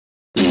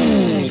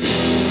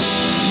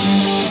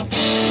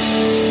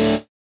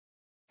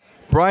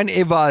Brian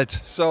Ewald.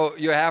 So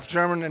you're half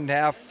German and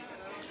half...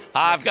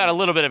 I've got a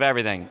little bit of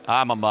everything.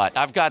 I'm a mutt.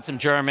 I've got some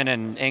German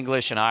and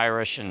English and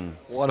Irish and...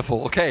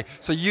 Wonderful. Okay.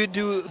 So you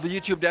do the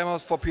YouTube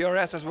demos for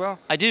PRS as well?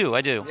 I do.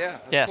 Yeah.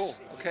 Yes.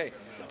 Cool. Okay.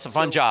 It's a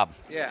fun job.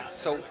 Yeah.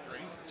 So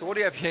what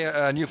do you have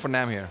here new for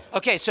NAMM here?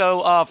 Okay,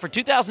 so for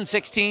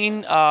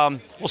 2016,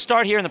 we'll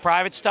start here in the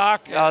private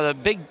stock. The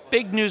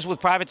big news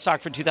with private stock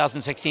for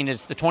 2016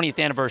 is the 20th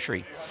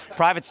anniversary.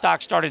 Private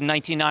stock started in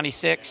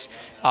 1996,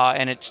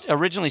 and it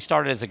originally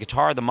started as a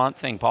Guitar of the Month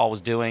thing Paul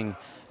was doing,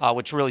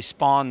 which really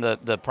spawned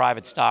the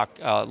private stock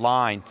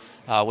line,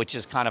 which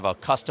is kind of a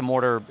custom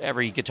order.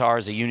 Every guitar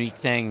is a unique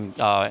thing.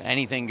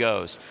 Anything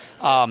goes.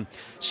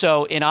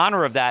 So in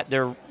honor of that,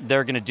 they're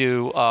going to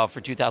do for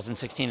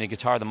 2016 a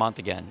Guitar of the Month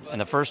again. And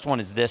the first one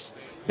is this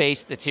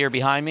bass that's here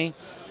behind me,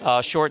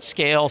 short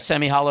scale,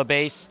 semi-hollow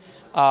bass.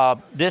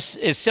 This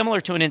is similar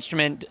to an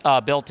instrument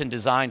built and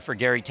designed for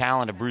Gary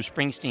Talent of Bruce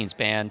Springsteen's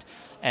band,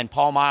 and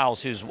Paul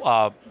Miles, who's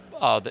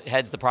that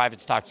heads the private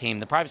stock team.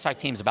 The private stock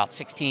team is about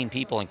 16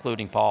 people,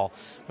 including Paul.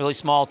 Really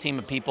small team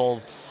of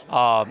people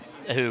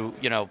who,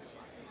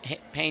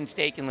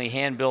 painstakingly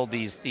hand build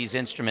these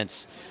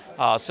instruments.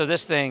 So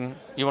this thing,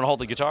 you want to hold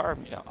the guitar?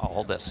 Yeah, I'll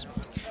hold this.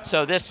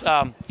 So this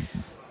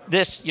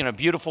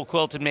beautiful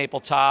quilted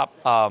maple top,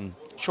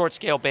 short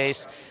scale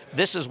bass.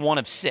 This is one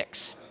of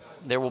 6.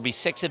 There will be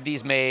 6 of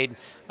these made.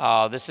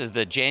 This is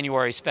the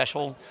January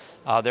special.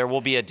 There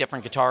will be a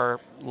different guitar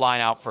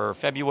line out for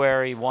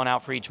February, one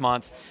out for each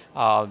month.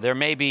 There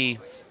may be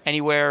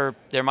anywhere,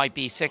 there might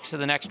be 6 of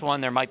the next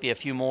one, there might be a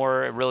few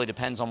more, it really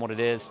depends on what it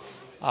is.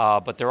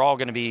 But they're all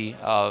going to be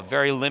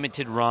very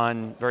limited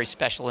run, very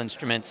special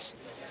instruments.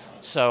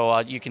 So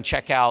you can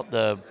check out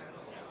the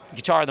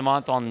Guitar of the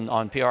Month on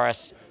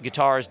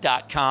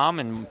PRSguitars.com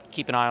and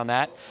keep an eye on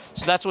that.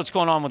 So that's what's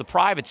going on with the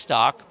private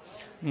stock.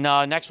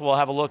 Next we'll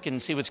have a look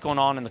and see what's going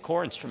on in the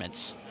core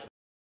instruments.